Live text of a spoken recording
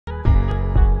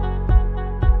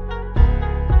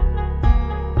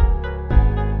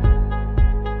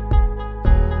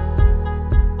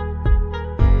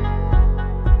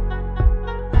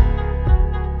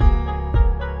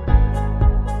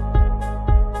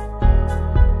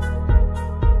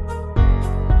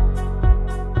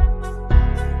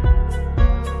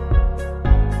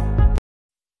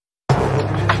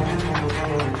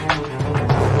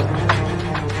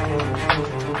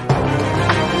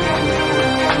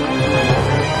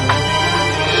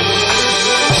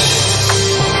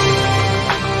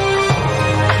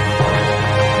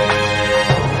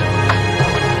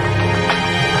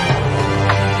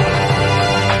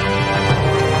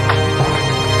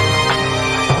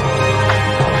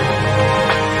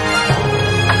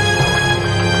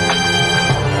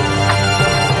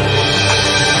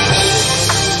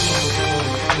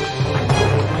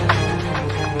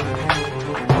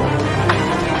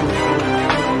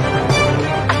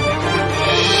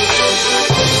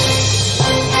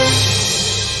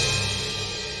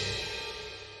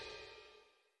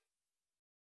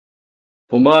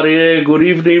Pumarie, good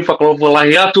evening.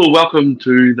 Whakawalahiatu. Welcome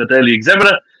to the Daily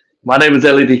Examiner. My name is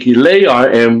Ali Diki Lee. I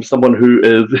am someone who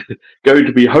is going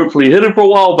to be hopefully hidden for a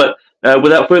while, but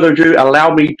without further ado,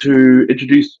 allow me to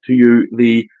introduce to you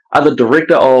the other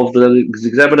director of the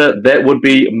Examiner. That would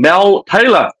be Mel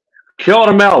Taylor. Kia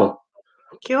ora, Mel.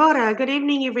 Kia ora. Good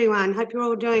evening, everyone. Hope you're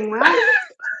all doing well.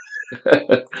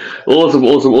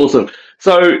 Awesome.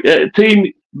 So,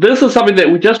 team, this is something that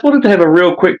we just wanted to have a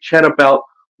real quick chat about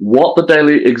what the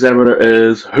Daily Examiner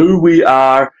is, who we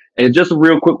are, and just a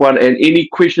real quick one. And any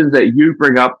questions that you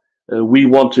bring up, we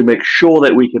want to make sure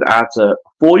that we can answer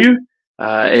for you.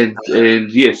 And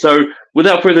yeah, so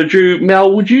without further ado,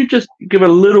 Mel, would you just give a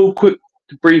little quick,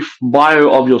 brief bio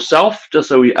of yourself, just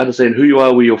so we understand who you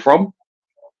are, where you're from?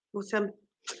 Awesome.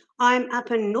 I'm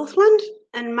up in Northland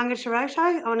in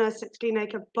Mangataroto on a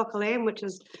 16-acre block of land, which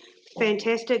is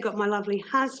fantastic. Got my lovely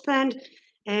husband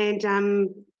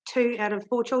and 2 out of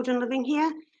 4 children living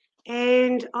here.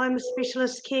 And I'm a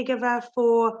specialist caregiver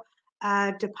for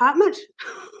a department.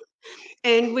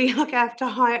 And we look after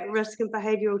high-risk and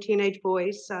behavioural teenage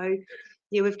boys. So,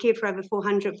 yeah, we've cared for over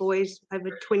 400 boys over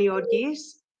 20-odd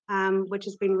years, which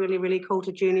has been really, really cool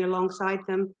to journey alongside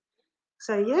them.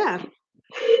 So, yeah.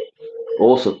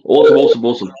 Awesome.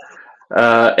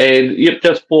 And yep,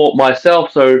 just for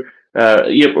myself, so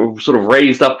yep, sort of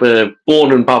raised up,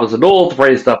 born in Palmerston North,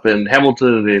 raised up in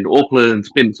Hamilton and Auckland,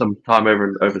 spent some time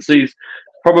overseas.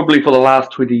 Probably for the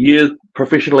last 20 years,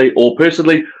 professionally or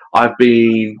personally, I've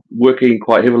been working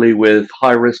quite heavily with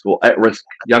high risk or at risk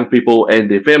young people and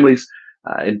their families,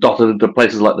 and dotted into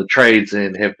places like the trades,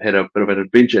 and have had a bit of an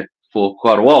adventure for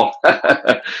quite a while.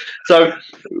 So,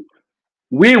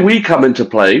 where we come into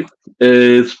play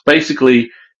is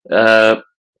basically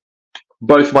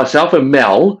both myself and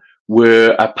Mel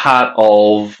were a part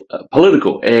of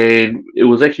political, and it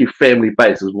was actually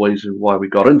family-based is why we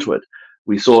got into it.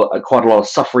 We saw quite a lot of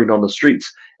suffering on the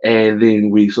streets, and then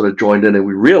we sort of joined in and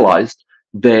we realized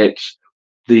that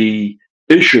the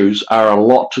issues are a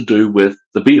lot to do with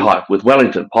the Beehive, with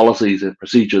Wellington, policies and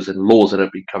procedures and laws that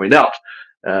have been coming out.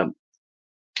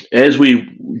 As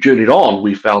we journeyed on,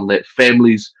 we found that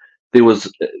there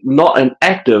was not an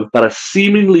active, but a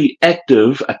seemingly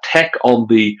active attack on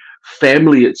the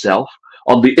family itself,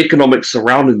 on the economics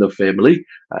surrounding the family,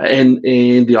 and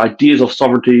the ideas of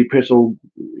sovereignty, personal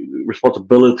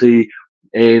responsibility,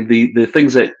 and the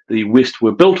things that the West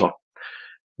were built on.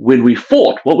 When we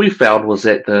fought, what we found was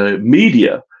that the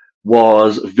media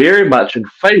was very much in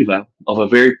favor of a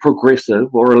very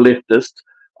progressive or a leftist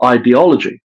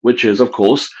ideology, which is, of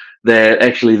course, that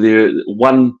actually the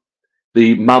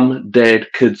mum,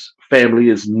 dad, kids family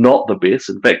is not the best.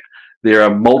 In fact, there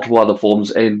are multiple other forms,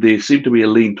 and there seemed to be a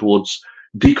lean towards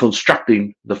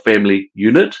deconstructing the family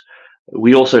unit.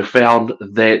 We also found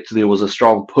that there was a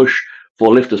strong push for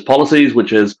leftist policies,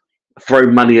 which is throw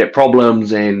money at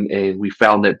problems, and we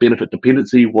found that benefit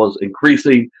dependency was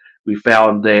increasing. We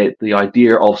found that the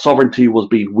idea of sovereignty was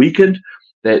being weakened,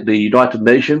 that the United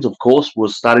Nations, of course, we were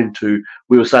starting to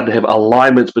have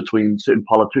alignments between certain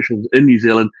politicians in New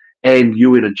Zealand and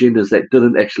UN agendas that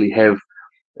didn't actually have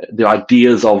the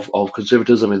ideas of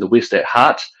conservatism in the West at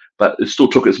heart, but it still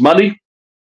took its money.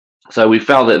 So we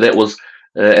found that was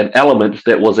an element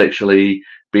that was actually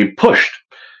being pushed.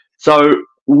 So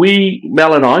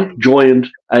Mel and I, joined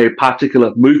a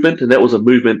particular movement, and that was a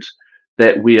movement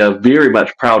that we are very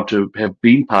much proud to have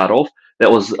been part of.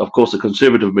 That was, of course, a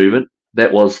conservative movement.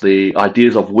 That was the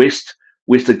ideas of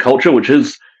Western culture, which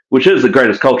is the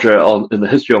greatest culture in the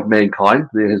history of mankind.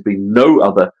 There has been no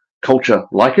other culture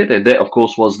like it, and that, of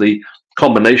course, was the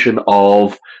combination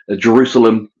of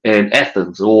Jerusalem and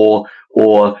Athens, or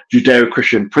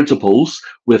Judeo-Christian principles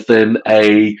within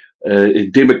a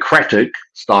democratic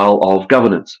style of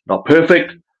governance. Not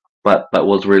perfect, but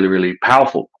was really, really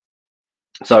powerful.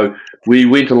 So we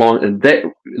went along in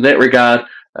that regard.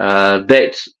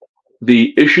 That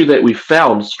the issue that we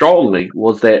found strongly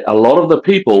was that a lot of the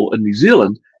people in New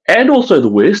Zealand and also the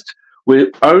West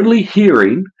were only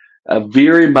hearing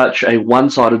very much a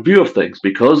one-sided view of things,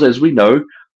 because, as we know,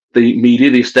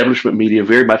 the establishment media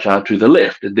very much are to the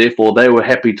left, and therefore they were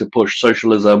happy to push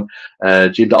socialism,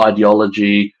 gender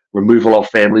ideology, removal of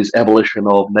families, abolition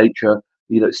of nature,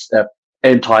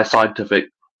 anti-scientific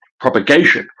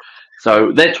propagation.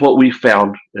 So that's what we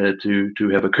found to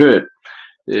have occurred.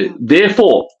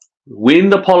 Therefore, when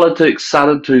the politics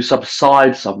started to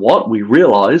subside somewhat, we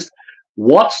realized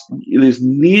there's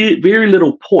very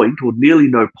little point, or nearly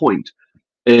no point,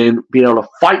 in being able to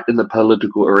fight in the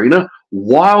political arena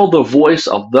while the voice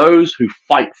of those who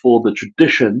fight for the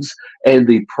traditions and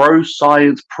the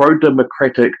pro-science,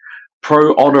 pro-democratic,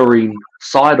 pro-honoring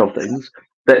side of things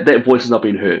that voice has not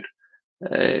been heard.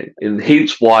 And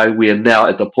hence why we are now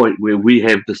at the point where we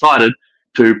have decided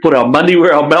to put our money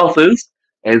where our mouth is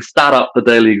and start up the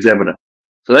Daily Examiner.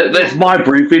 So that's my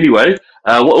brief anyway.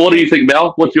 What do you think,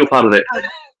 Mel? What's your part of that? Oh,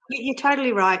 you're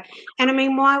totally right. And I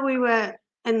mean, while we were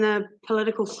in the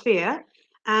political sphere,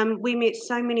 we met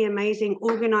so many amazing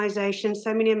organisations,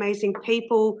 so many amazing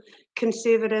people,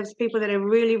 conservatives, people that are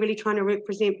really, really trying to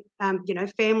represent,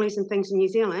 families and things in New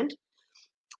Zealand.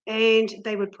 And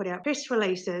they would put out press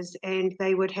releases and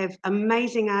they would have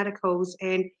amazing articles,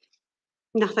 and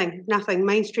nothing.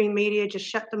 Mainstream media just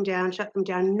shut them down,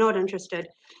 not interested.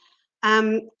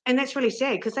 And that's really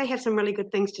sad because they have some really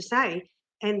good things to say.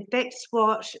 And that's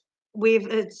what we've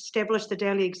established the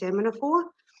Daily Examiner for.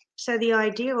 So the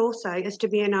idea also is to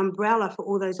be an umbrella for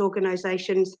all those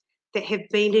organisations that have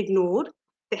been ignored,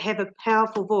 that have a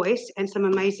powerful voice and some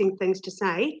amazing things to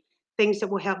say, things that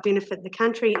will help benefit the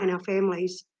country and our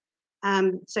families.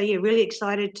 Really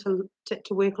excited to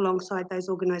work alongside those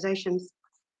organisations.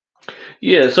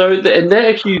 Yeah, so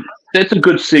that's a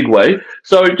good segue.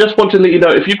 So just want to let you know,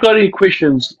 if you've got any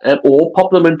questions at all, pop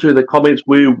them into the comments.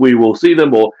 We will see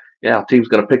them, or our team's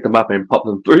going to pick them up and pop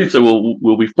them through. So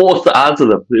we'll be forced to answer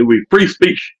them. It'll be free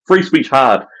speech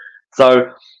hard.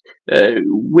 So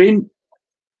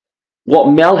what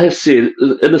Mel has said,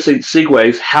 in a sense,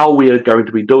 segues how we are going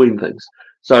to be doing things.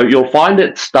 So you'll find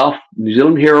that Stuff, New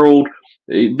Zealand Herald,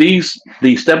 the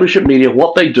establishment media,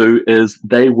 what they do is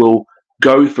they will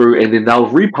go through and then they'll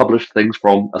republish things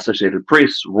from Associated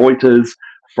Press, Reuters,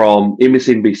 from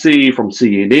MSNBC, from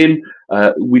CNN.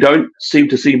 We don't seem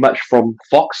to see much from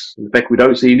Fox. In fact, we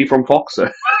don't see any from Fox. So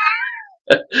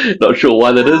not sure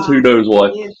why that is. Who knows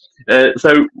why? Yeah.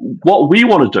 So what we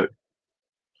want to do,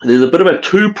 there's a bit of a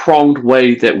two-pronged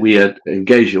way that we are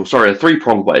engaging, a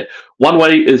three-pronged way. One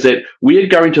way is that we are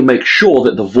going to make sure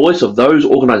that the voice of those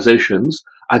organizations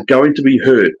are going to be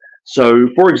heard. So,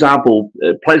 for example,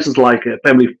 places like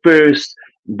Family First,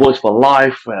 Voice for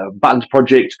Life, Buttons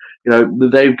Project,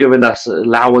 they've given us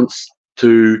allowance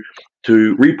to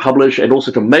republish and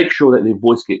also to make sure that their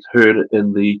voice gets heard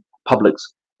in the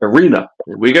public's arena.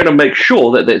 We're going to make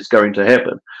sure that that's going to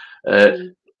happen.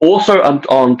 Also,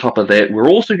 on top of that, we're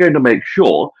also going to make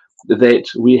sure that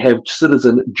we have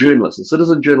citizen journalists. And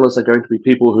citizen journalists are going to be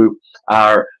people who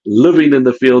are living in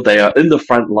the field. They are in the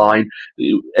front line.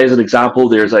 As an example,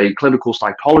 there's a clinical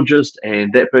psychologist,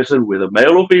 and that person, whether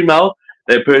male or female,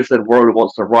 that person really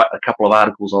wants to write a couple of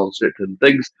articles on certain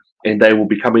things, and they will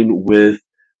be coming with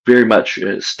very much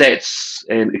stats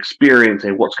and experience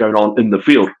and what's going on in the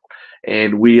field.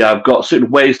 And we have got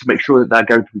certain ways to make sure that they're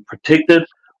going to be protected.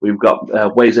 We've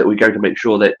got ways that we're going to make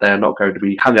sure that they're not going to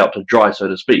be hung out to dry, so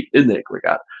to speak, in that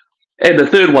regard. And the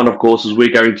third one, of course, is we're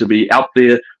going to be out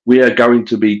there. We are going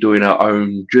to be doing our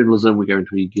own journalism. We're going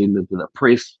to be getting into the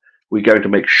press. We're going to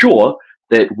make sure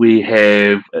that we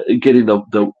have getting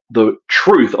the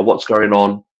truth of what's going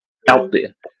on out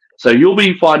there. So you'll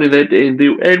be finding that,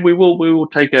 and we will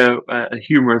take a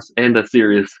humorous and a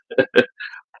serious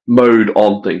mode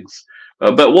on things.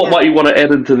 But what might you want to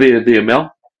add into there,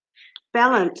 Mel?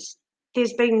 Balance.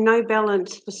 There's been no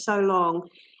balance for so long,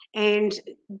 and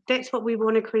that's what we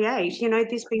want to create.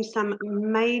 There's been some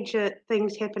major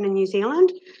things happen in New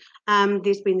Zealand.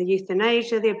 There's been the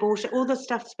euthanasia, the abortion, all the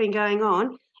stuff's been going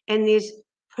on, and there's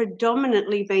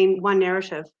predominantly been one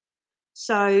narrative.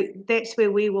 So that's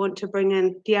where we want to bring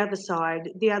in the other side,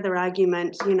 the other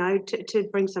argument, to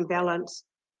bring some balance.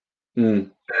 Yeah,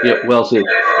 well said.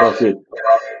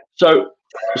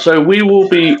 So we will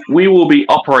be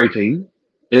operating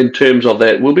in terms of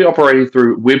that. We'll be operating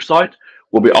through website.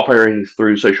 We'll be operating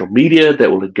through social media that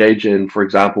will engage in, for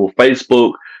example,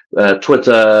 Facebook,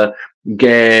 Twitter,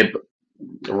 Gab,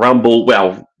 Rumble.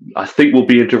 Well, I think we'll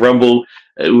be into Rumble.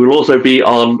 We'll also be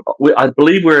on, I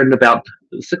believe we're in about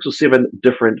 6 or 7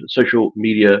 different social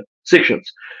media sections.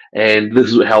 And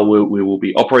this is how we will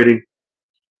be operating.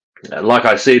 Like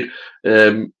I said,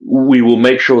 we will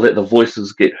make sure that the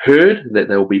voices get heard, that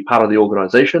they will be part of the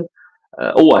organization.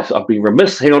 I've been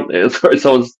remiss. Hang on. Sorry,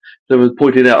 someone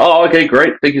pointed out. Oh, okay,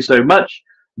 great. Thank you so much.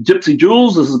 Gypsy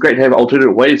Jules, this is great to have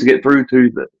alternative ways to get through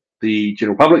to the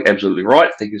general public. Absolutely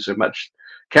right. Thank you so much.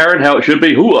 Karen, how it should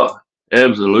be. Hooah.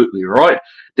 Absolutely right.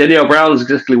 Danielle Brown is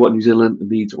exactly what New Zealand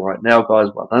needs right now, guys.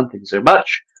 Well done. Thank you so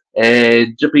much.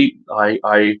 And Jippy,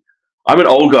 I'm an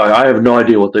old guy. I have no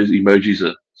idea what those emojis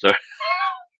are. So,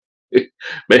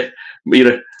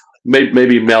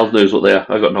 maybe Mel knows what they are.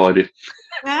 I've got no idea.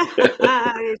 What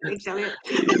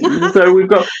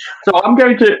I'm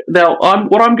going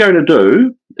to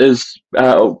do is,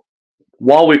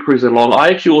 while we're cruising along, I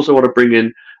actually also want to bring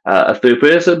in a third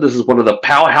person. This is one of the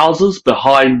powerhouses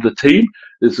behind the team.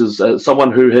 This is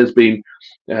someone who has been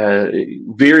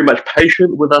very much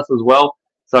patient with us as well.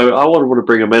 So I want to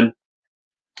bring him in.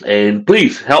 And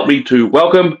please help me to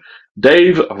welcome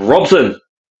Dave Robson.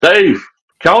 Dave,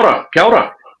 kia ora, kia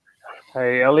ora.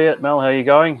 Hey, Elliot, Mel, how are you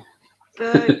going?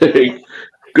 Good.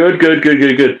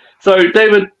 Good. So,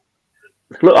 David,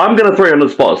 look, I'm going to throw you on the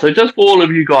spot. So, just for all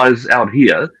of you guys out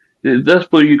here, just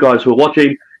for you guys who are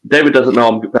watching, David doesn't know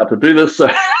I'm about to do this. So,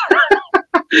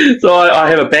 I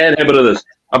have a bad habit of this.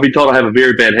 I've been told I have a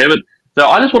very bad habit. So,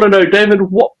 I just want to know, David,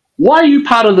 why are you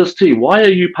part of this team? Why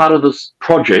are you part of this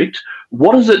project?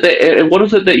 What is it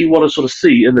that you want to sort of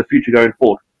see in the future going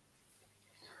forward?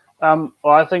 Well,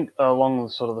 I think along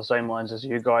sort of the same lines as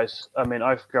you guys. I mean,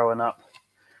 I've grown up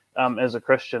as a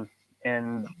Christian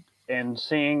and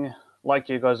seeing, like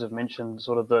you guys have mentioned,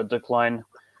 sort of the decline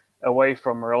away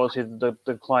from morality, the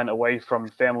decline away from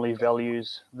family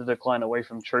values, the decline away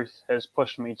from truth has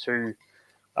pushed me to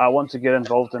want to get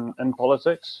involved in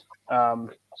politics.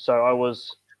 So I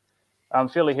was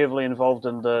fairly heavily involved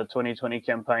in the 2020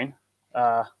 campaign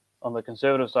on the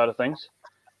Conservative side of things.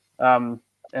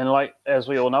 And like, as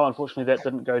we all know, unfortunately, that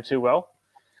didn't go too well.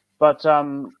 But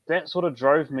that sort of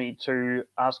drove me to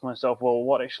ask myself, well,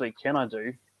 what actually can I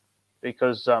do?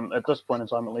 Because at this point in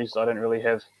time, at least, I don't really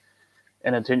have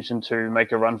an intention to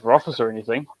make a run for office or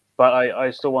anything. But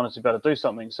I still wanted to be able to do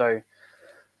something. So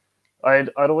I'd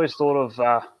always thought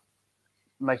of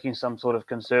making some sort of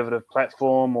conservative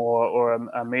platform or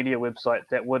a media website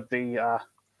that would be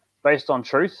based on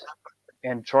truth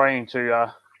and trying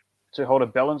to hold a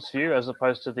balanced view as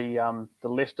opposed to the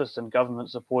leftist and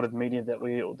government-supported media that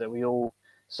we all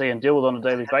see and deal with on a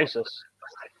daily basis.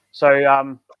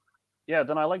 So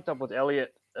then I linked up with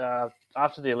Elliot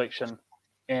after the election,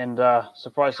 and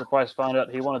surprise, found out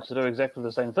he wanted to do exactly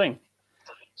the same thing.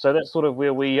 So that's sort of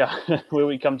where we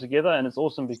come together, and it's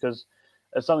awesome because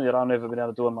it's something that I've never been able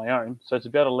to do on my own. So to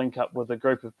be able to link up with a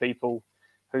group of people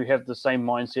who have the same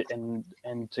mindset and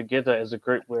together as a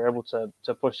group, we're able to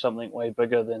push something way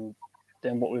bigger than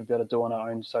what we'd be able to do on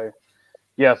our own. So,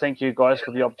 yeah, thank you guys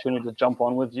for the opportunity to jump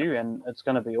on with you, and it's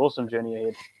going to be an awesome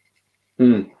journey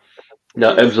ahead.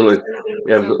 No, absolutely.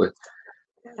 Dave's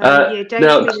been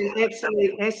an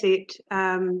absolute asset,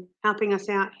 helping us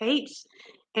out heaps.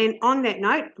 And on that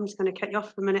note, I'm just going to cut you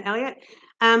off for a minute, Elliot.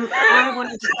 I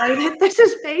wanted to say that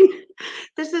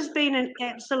this has been an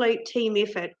absolute team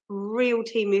effort, real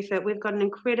team effort. We've got an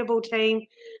incredible team.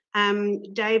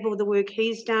 Dave, all the work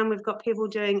he's done, we've got people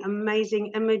doing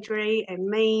amazing imagery and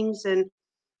memes and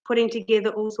putting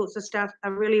together all sorts of stuff.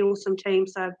 A really awesome team.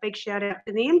 So a big shout out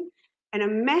to them, and a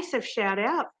massive shout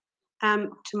out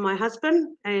to my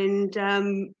husband and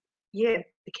the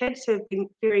kids who have been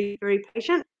very, very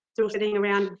patient. They're all sitting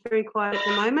around very quiet at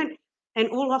the moment, and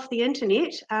all off the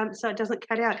internet, so it doesn't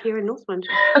cut out here in Northland.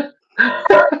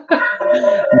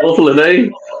 Northland, eh?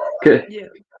 Okay. Yeah.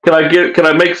 Can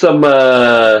I make some can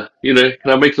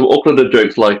I make some Aucklander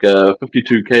jokes like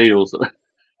 52K or something?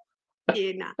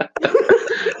 Yeah,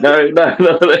 No.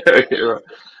 Okay, right.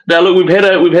 Now look, we've had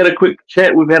a quick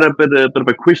chat. We've had a bit of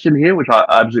a question here, which I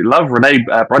absolutely love. Renee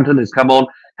Brunton has come on.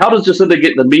 How does Jacinda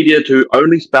get the media to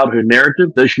only spout her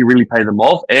narrative? Does she really pay them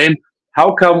off? And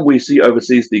how come we see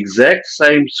overseas the exact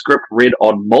same script read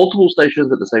on multiple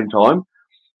stations at the same time?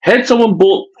 Had someone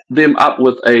brought them up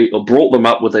with a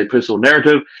personal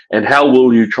narrative, and how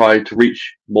will you try to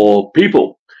reach more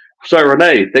people? So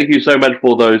Renee, thank you so much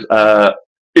for those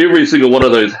every single one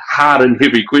of those hard and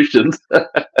heavy questions.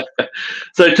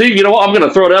 So team, you know what? I'm going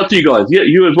to throw it out to you guys. Yeah,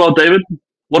 you as well, David.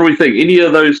 What do we think? Any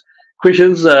of those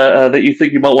questions that you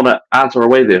think you might want to answer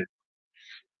away there?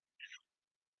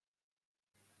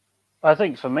 I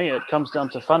think for me it comes down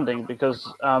to funding,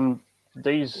 because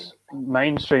these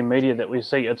mainstream media that we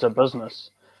see, it's a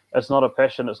business. It's not a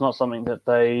passion. It's not something that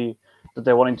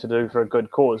they're wanting to do for a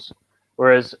good cause.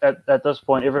 Whereas at this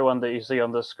point, everyone that you see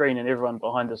on the screen and everyone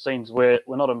behind the scenes, we're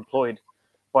not employed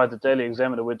by the Daily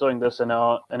Examiner. We're doing this in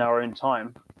our own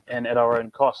time and at our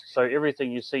own cost. So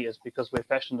everything you see is because we're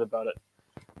passionate about it.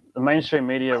 The mainstream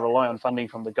media rely on funding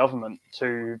from the government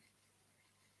to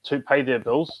pay their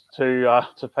bills, to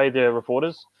pay their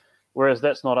reporters, whereas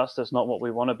that's not us. That's not what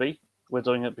we want to be. We're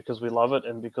doing it because we love it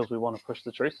and because we want to push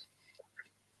the truth.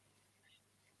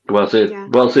 Well said. Yeah.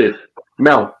 Well said.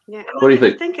 Mel, what do you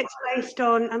think? I think it's based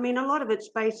on, a lot of it's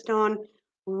based on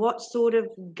what sort of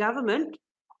government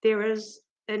there is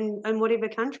in whatever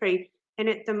country. And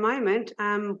at the moment,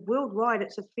 worldwide,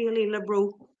 it's a fairly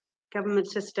liberal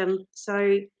government system.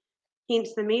 So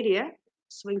hence the media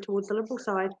swing towards the liberal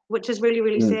side, which is really,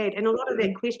 really sad. And a lot of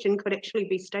that question could actually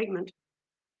be statement.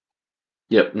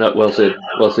 Yep, no, well said.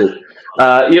 Well said.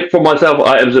 For myself,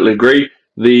 I absolutely agree.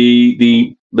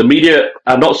 the media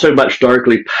are not so much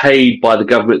directly paid by the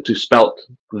government to spout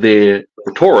their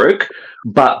rhetoric,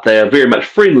 but they are very much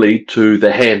friendly to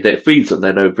the hand that feeds them.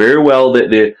 They know very well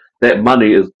that that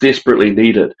money is desperately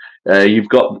needed.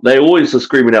 They always are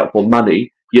screaming out for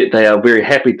money, yet they are very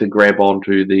happy to grab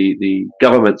onto the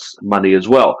government's money as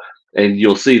well. And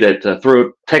you'll see that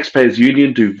through Taxpayers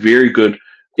Union do very good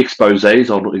exposés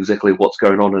on exactly what's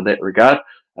going on in that regard.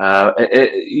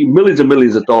 Millions and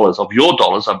millions of dollars of your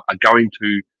dollars are going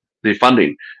to their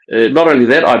funding. Not only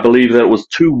that, I believe that it was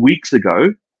 2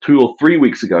 or 3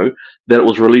 weeks ago, that it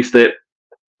was released that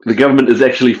the government is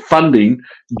actually funding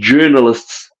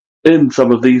journalists in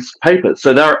some of these papers.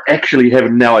 So they're actually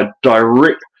having now a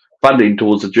direct funding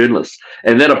towards the journalists.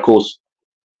 And that, of course,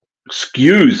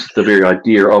 skews the very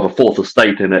idea of a fourth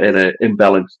estate and an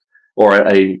imbalanced or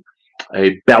a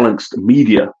balanced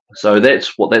media. So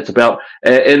that's what that's about.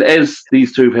 And as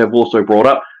these two have also brought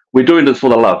up, we're doing this for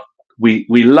the love. We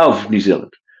love New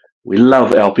Zealand. We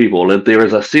love our people, and there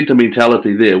is a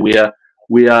sentimentality there.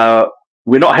 We're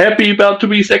not happy about to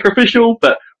be sacrificial,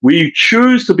 but we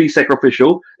choose to be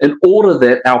sacrificial in order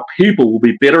that our people will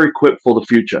be better equipped for the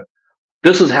future.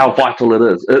 This is how vital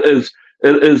it is.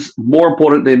 It is more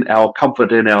important than our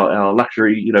comfort and our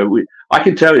luxury. I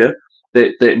can tell you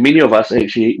that many of us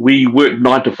actually, we work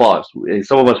 9 to 5s.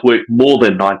 Some of us work more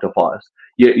than 9 to 5s.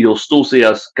 Yet you'll still see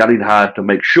us gunning hard to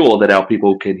make sure that our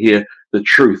people can hear the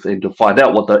truth and to find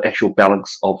out what the actual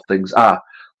balance of things are.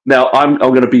 Now, I'm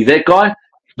going to be that guy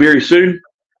very soon.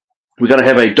 We're going to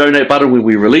have a donate button when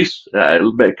we release. A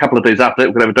couple of days after that,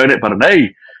 we're going to have a donate button.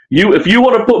 Hey, if you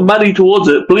want to put money towards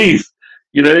it, please.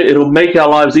 It'll make our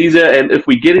lives easier. And if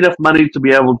we get enough money to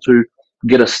be able to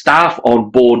get a staff on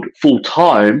board full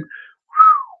time,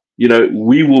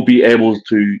 we will be able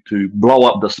to blow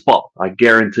up the spot. I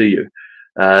guarantee you.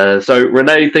 So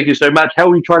Renee, thank you so much. How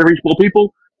are we trying to reach more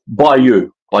people? By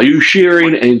you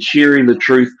sharing the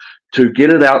truth to get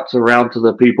it out around to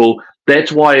the people.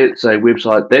 That's why it's a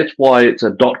website. That's why it's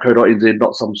a .co.nz,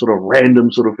 not some sort of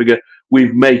random sort of figure.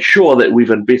 We've made sure that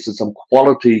we've invested some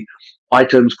quality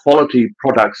items, quality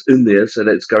products in there, so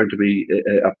that it's going to be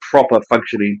a proper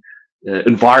functioning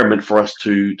environment for us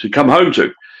to come home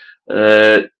to.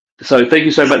 So thank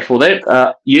you so much for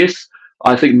that. Yes,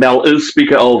 I think Mel is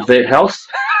Speaker of that house.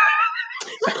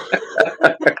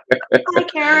 Hi,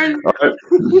 Karen. Right.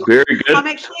 Very good. I'm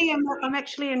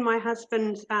actually in my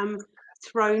husband's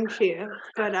throne chair.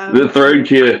 But the throne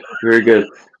chair. Very good.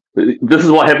 This is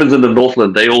what happens in the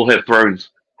Northland. They all have thrones.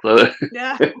 So.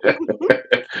 Yeah.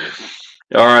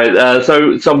 All right.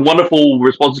 So some wonderful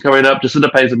responses coming up.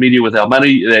 Jacinda pays the media with our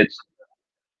money. That's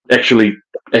actually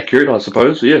accurate, I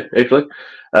suppose. Yeah, actually.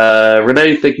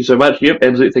 Renee, thank you so much. Yep,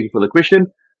 absolutely. Thank you for the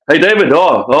question. Hey, David.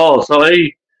 So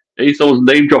he someone's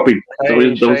name dropping.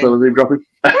 Hey, Someone's name dropping.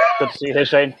 Good to see you there,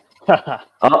 Shane.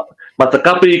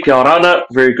 Matakapi, kia orana.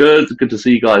 Very good. Good to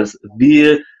see you guys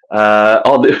there.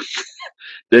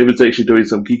 David's actually doing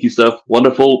some kiki stuff.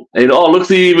 Wonderful. And look,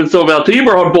 see, even some of our team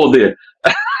are on board there.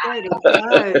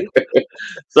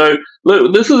 So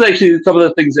look, this is actually some of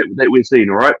the things that we're seeing.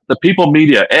 All right, the people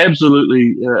media,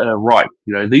 absolutely right.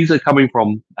 These are coming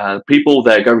from people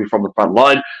that are going from the front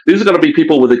line. These are going to be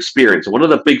people with experience. And one of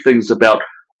the big things about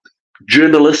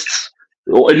journalists,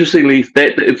 or interestingly,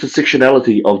 that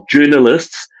intersectionality of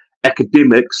journalists,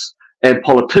 academics, and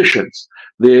politicians.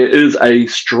 There is a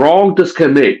strong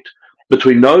disconnect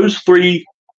between those three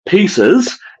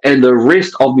pieces and the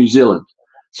rest of New Zealand.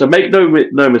 So make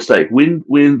no mistake, when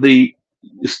the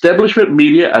establishment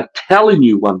media are telling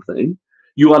you one thing,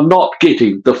 you are not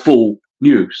getting the full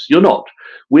news. You're not.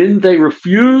 When they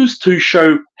refuse to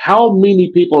show how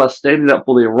many people are standing up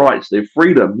for their rights, their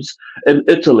freedoms in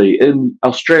Italy, in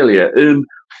Australia, in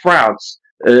France,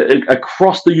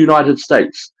 across the United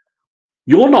States,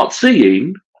 you're not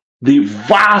seeing the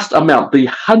vast amount, the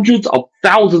hundreds of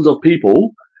thousands of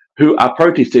people who are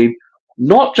protesting,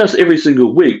 not just every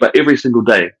single week, but every single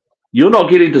day. You're not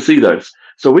getting to see those.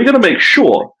 So we're going to make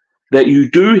sure that you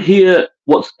do hear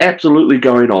what's absolutely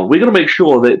going on. We're going to make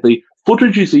sure that the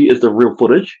footage you see is the real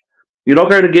footage. You're not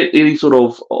going to get any sort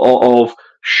of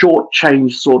short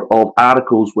change sort of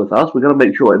articles with us. We're going to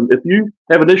make sure. And if you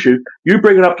have an issue, you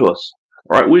bring it up to us.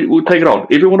 All right, we'll take it on.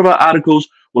 Every one of our articles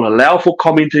will allow for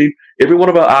commenting. Every one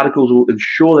of our articles will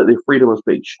ensure that there's freedom of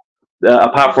speech.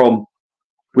 Apart from,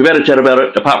 we've had a chat about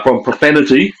it, apart from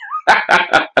profanity.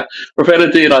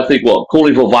 Profanity and I think,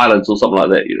 calling for violence or something like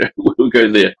that. We'll go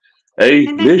there. Hey,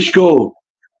 let's go.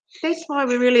 That's why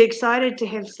we're really excited to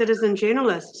have citizen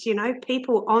journalists,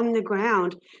 people on the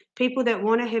ground, people that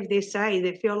want to have their say,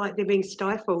 that feel like they're being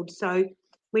stifled. So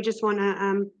we just want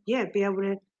to, be able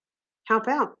to help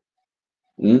out.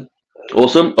 Mm.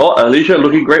 Awesome. Oh, Alicia,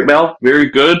 looking great, Mel. Very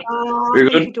good. Oh, Very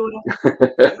thank good. you,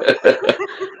 daughter.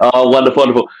 Oh, wonderful,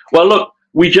 wonderful. Well, look,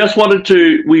 we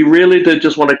really did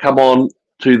just want to come on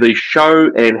to the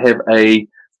show and have a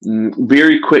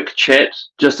very quick chat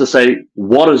just to say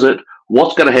what is it,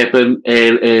 what's going to happen,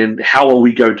 and how are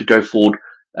we going to go forward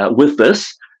with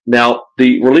this. Now,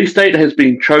 the release date has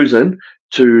been chosen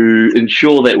to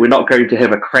ensure that we're not going to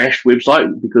have a crashed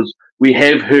website, because we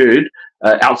have heard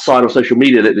outside of social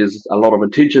media that there's a lot of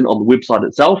attention on the website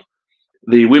itself.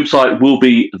 The website will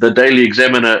be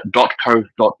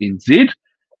thedailyexaminer.co.nz,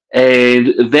 and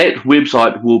that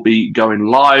website will be going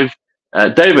live.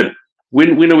 David,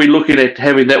 when are we looking at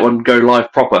having that one go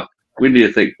live proper? When do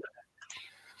you think?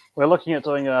 We're looking at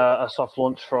doing a soft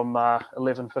launch from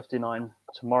 11:59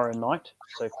 tomorrow night,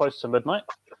 so close to midnight.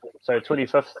 So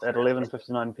 25th at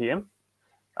 11:59 p.m.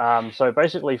 So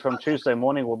basically from Tuesday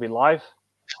morning we'll be live,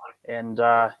 and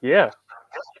yeah,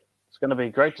 it's going to be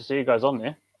great to see you guys on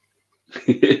there.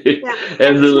 Yeah,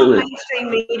 Absolutely. it's not mainstream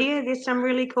media. There's some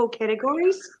really cool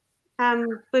categories.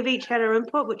 We've each had our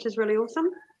input, which is really awesome.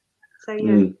 So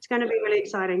yeah, it's going to be really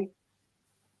exciting.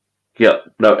 Yeah,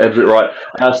 no, absolutely right.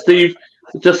 Steve,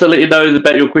 just to let you know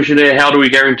about your question there, how do we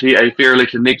guarantee a fair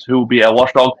election next? Who will be our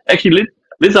watchdog? Actually,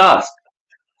 let's ask.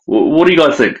 What do you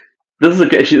guys think? This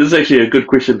is actually a good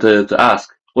question to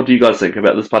ask. What do you guys think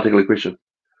about this particular question?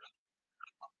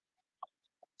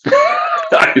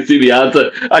 I can see the answer.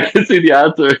 I can see the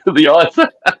answer. The answer.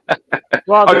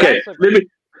 Well, Okay, let me.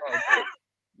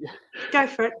 Go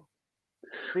for it.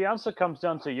 The answer comes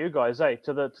down to you guys,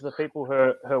 to the people who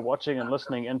are watching and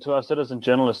listening, and to our citizen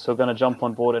journalists who are going to jump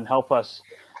on board and help us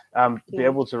be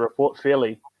able to report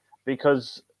fairly,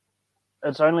 because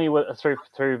it's only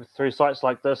through sites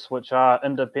like this, which are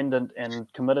independent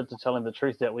and committed to telling the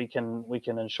truth, that we can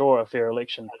ensure a fair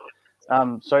election.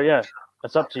 So yeah,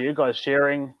 it's up to you guys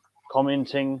sharing,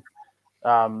 commenting,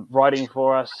 writing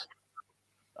for us.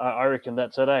 I reckon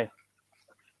that's it, eh?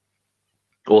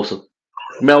 Awesome.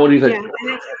 Mel, what do you think?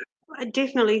 Yeah, and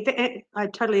definitely. I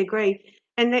totally agree.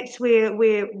 And that's where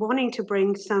we're wanting to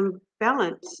bring some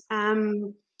balance.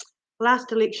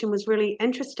 Last election was really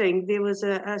interesting. There was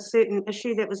a certain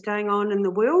issue that was going on in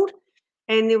the world,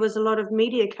 and there was a lot of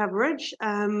media coverage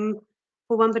for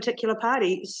one particular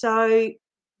party. So,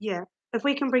 yeah, if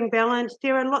we can bring balance,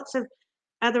 there are lots of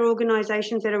other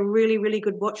organisations that are really, really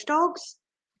good watchdogs.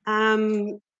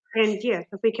 And yeah,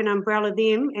 if we can umbrella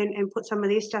them and put some of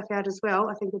their stuff out as well,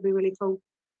 I think it'd be really cool.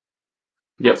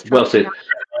 Yep, well said.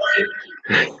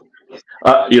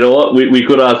 You know what? We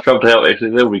could ask Trump to help.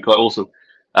 Actually, that would be quite awesome.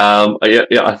 Yeah.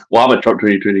 Well, I'm a Trump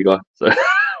 2020 guy, so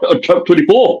I'm Trump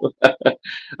 24.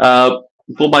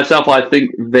 For myself, I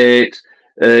think that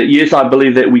yes, I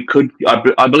believe that we could.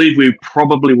 I believe we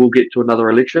probably will get to another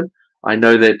election. I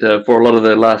know that for a lot of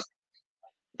the last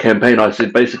campaign, I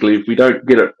said basically if we don't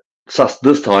get it sussed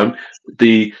this time,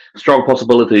 the strong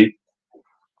possibility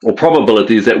or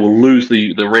probability is that we'll lose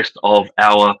the rest of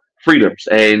our freedoms.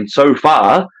 And so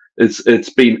far, it's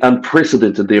been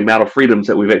unprecedented the amount of freedoms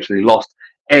that we've actually lost,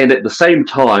 and at the same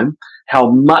time, how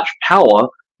much power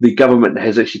the government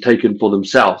has actually taken for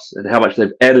themselves and how much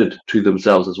they've added to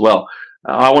themselves as well.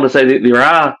 I want to say that there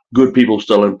are good people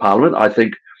still in Parliament. I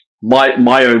think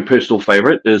my own personal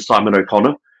favourite is Simon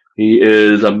O'Connor. He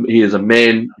is a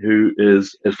man who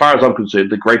is, as far as I'm concerned,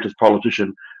 the greatest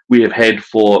politician we have had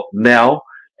for now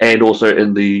and also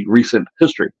in the recent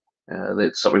history.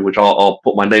 That's something which I'll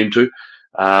put my name to.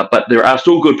 But there are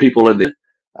still good people in there,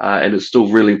 and it's still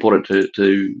really important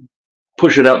to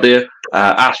push it out there,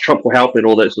 ask Trump for help and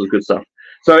all that sort of good stuff.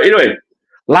 So anyway,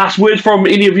 last words from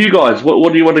any of you guys.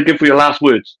 What do you want to give for your last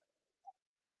words?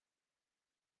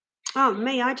 Oh,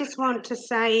 me, I just want to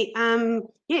say,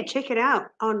 yeah, check it out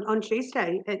on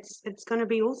Tuesday. It's going to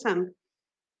be awesome.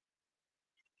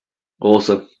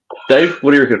 Awesome. Dave,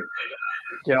 what do you reckon?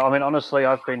 Yeah, I mean, honestly,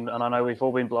 I've been, and I know we've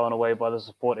all been blown away by the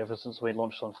support ever since we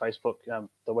launched on Facebook.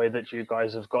 The way that you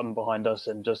guys have gotten behind us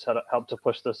and just helped to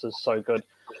push this is so good.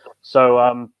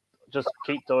 So just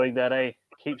keep doing that, eh?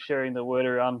 Keep sharing the word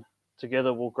around.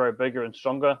 Together we'll grow bigger and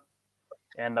stronger,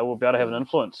 and we'll be able to have an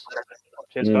influence.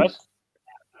 Cheers, guys.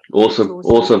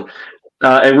 Awesome.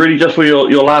 And really, just for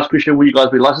your last question, will you guys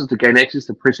be licensed to gain access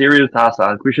to press areas to ask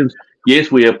our questions?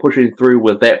 Yes, we are pushing through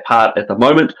with that part at the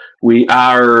moment. We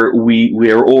are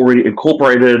already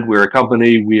incorporated. We're a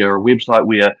company. We are a website.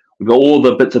 We've got all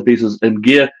the bits and pieces in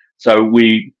gear. So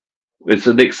it's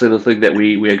the next sort of thing that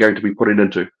we are going to be putting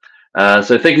into.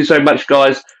 So thank you so much,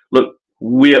 guys. Look,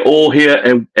 we're all here,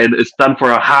 and it's done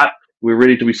for our heart. We're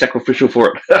ready to be sacrificial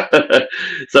for it.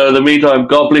 So in the meantime,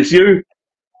 God bless you,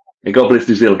 and God bless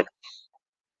New Zealand.